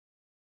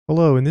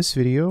Hello, in this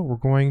video we're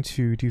going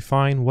to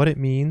define what it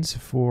means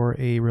for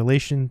a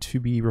relation to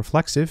be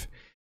reflexive,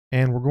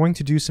 and we're going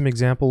to do some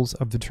examples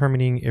of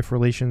determining if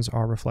relations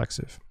are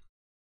reflexive.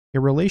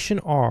 A relation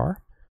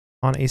R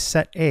on a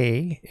set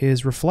A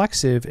is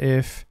reflexive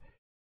if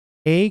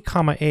A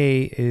comma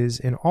A is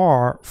in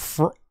R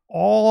for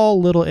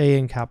all little a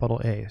in capital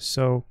A.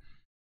 So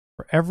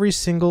for every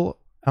single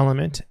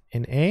element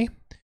in A,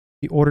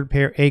 the ordered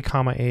pair A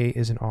comma A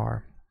is in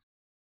R.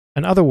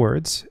 In other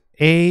words,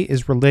 A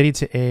is related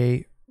to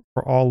A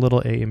for all little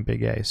a in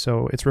big A.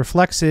 So it's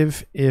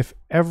reflexive if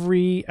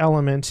every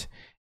element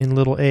in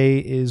little a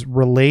is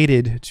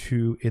related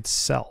to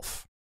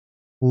itself.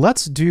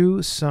 Let's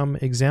do some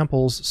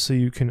examples so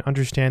you can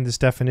understand this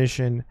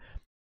definition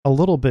a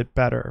little bit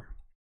better.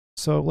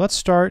 So let's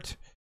start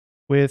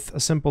with a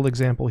simple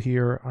example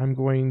here. I'm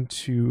going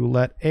to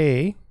let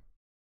A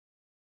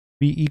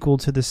be equal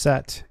to the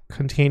set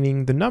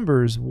containing the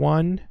numbers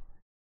 1,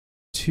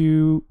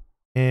 2,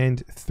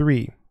 and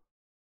 3.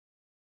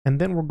 And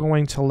then we're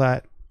going to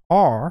let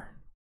R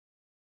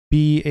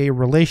be a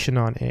relation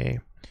on A.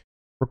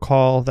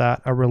 Recall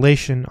that a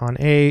relation on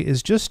A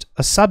is just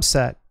a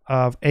subset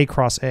of A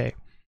cross A.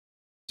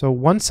 So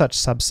one such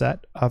subset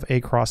of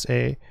A cross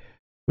A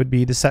would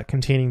be the set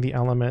containing the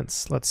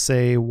elements, let's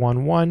say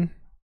 1, 1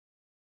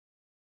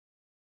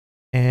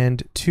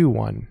 and 2,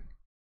 1.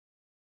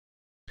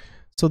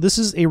 So this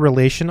is a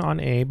relation on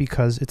A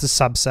because it's a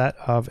subset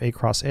of A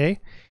cross A.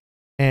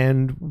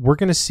 And we're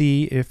going to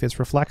see if it's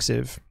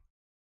reflexive.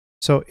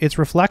 So it's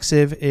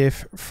reflexive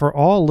if for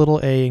all little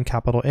a in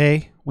capital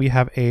A, we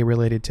have A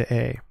related to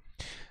A.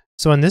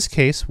 So in this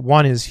case,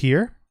 1 is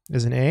here,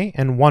 is an A,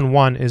 and 1,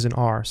 1 is an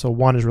R. So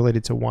 1 is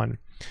related to 1.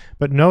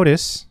 But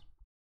notice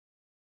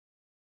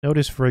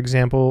for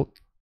example,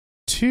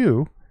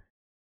 2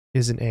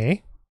 is an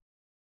A.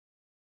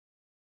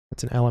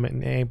 That's an element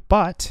in A,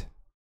 but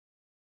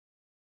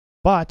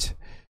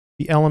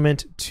the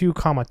element 2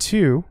 comma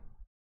 2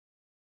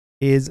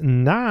 is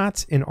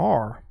not in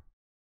R.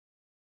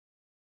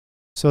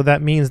 So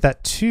that means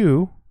that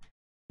 2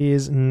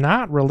 is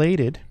not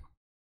related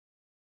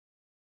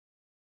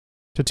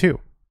to 2.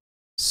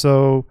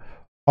 So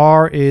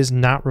R is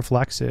not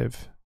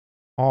reflexive.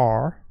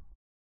 R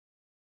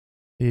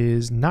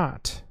is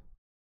not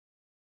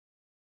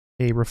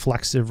a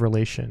reflexive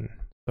relation.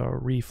 So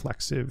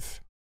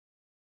reflexive.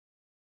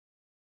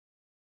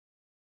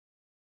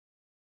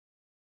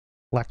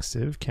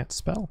 Flexive, can't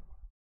spell.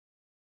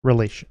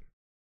 Relation.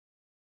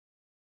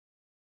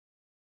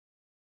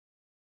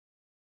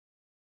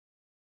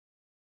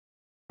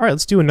 All right,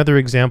 let's do another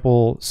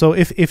example. So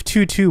if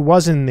 2, 2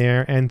 was in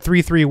there and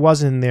 3, 3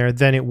 was in there,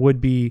 then it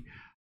would be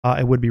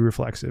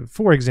reflexive.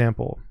 For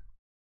example,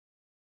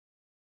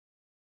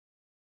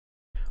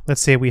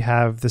 let's say we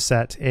have the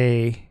set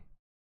A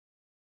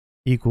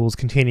equals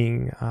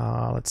containing,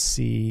 let's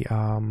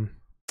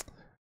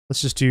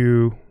just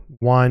do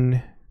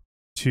 1,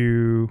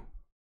 2,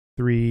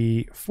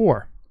 3,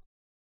 4.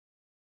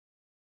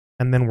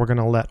 And then we're going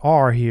to let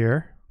R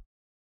here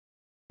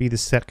be the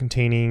set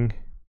containing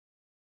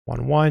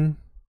 1, 1,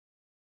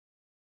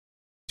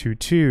 2,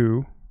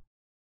 2,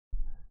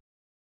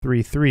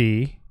 3,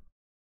 3,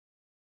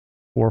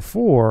 4,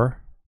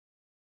 4,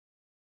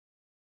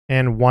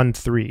 and 1,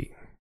 3.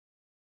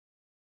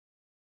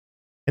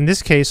 In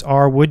this case,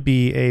 R would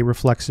be a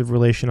reflexive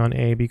relation on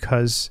A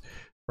because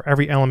for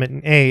every element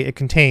in A, it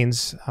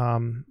contains,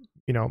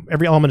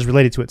 every element is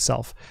related to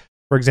itself.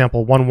 For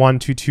example, 1, 1,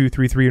 2, 2,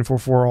 3, 3, and 4,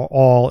 4 are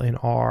all in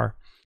R.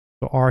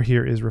 So R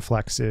here is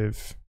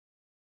reflexive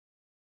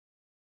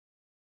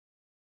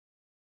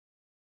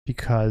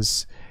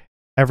because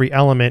every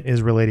element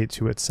is related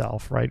to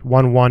itself, right?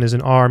 1, 1 is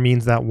an R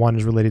means that 1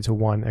 is related to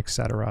 1,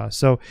 etc.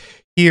 So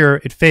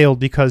here it failed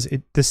because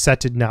this set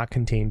did not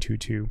contain 2,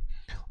 2.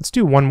 Let's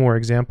do one more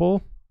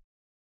example.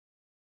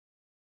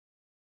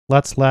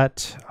 Let's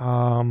let,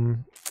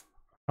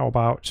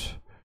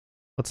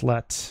 let's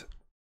let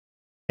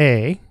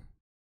A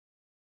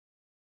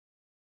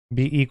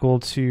be equal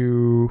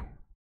to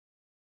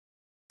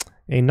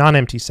a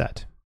non-empty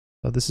set.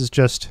 So this is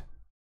just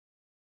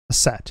a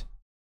set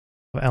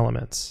of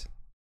elements.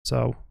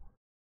 So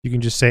you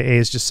can just say A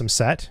is just some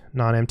set,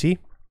 non-empty.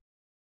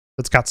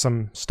 It's got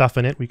some stuff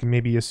in it. We can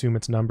maybe assume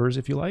it's numbers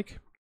if you like.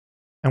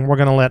 And we're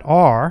going to let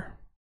R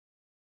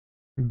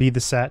be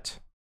the set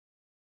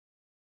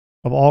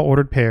of all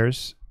ordered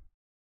pairs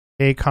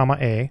A comma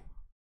A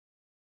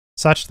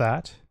such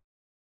that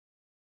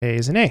A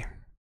is an A.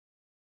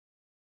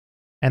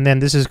 And then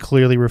this is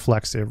clearly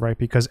reflexive, right?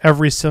 Because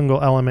every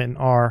single element in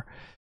R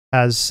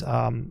has,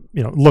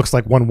 looks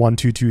like 1, 1,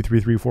 2, 2, 3,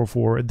 3, 4,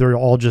 4. They're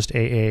all just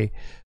AA.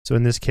 So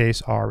in this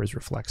case, R is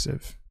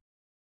reflexive.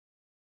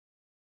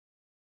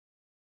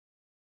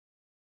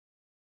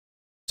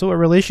 So a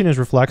relation is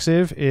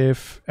reflexive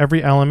if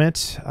every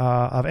element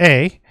of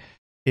A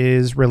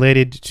is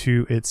related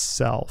to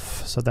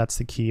itself. So that's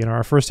the key. In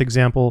our first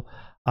example,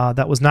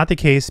 that was not the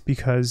case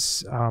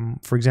because,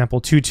 for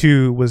example, 2,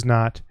 2 was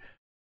not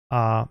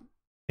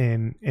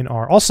in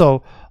R.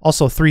 Also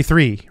 3,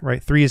 3,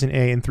 right? 3 is an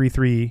A and 3,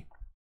 3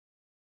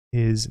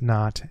 is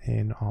not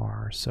in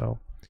R. So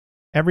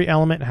every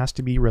element has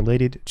to be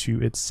related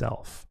to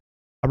itself.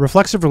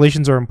 Reflexive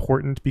relations are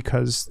important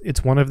because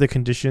it's one of the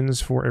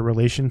conditions for a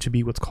relation to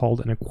be what's called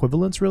an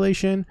equivalence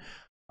relation.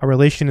 A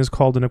relation is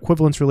called an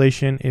equivalence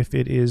relation if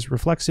it is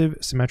reflexive,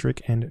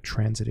 symmetric, and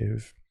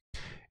transitive.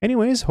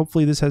 Anyways,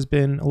 hopefully this has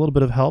been a little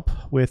bit of help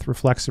with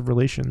reflexive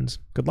relations.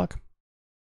 Good luck.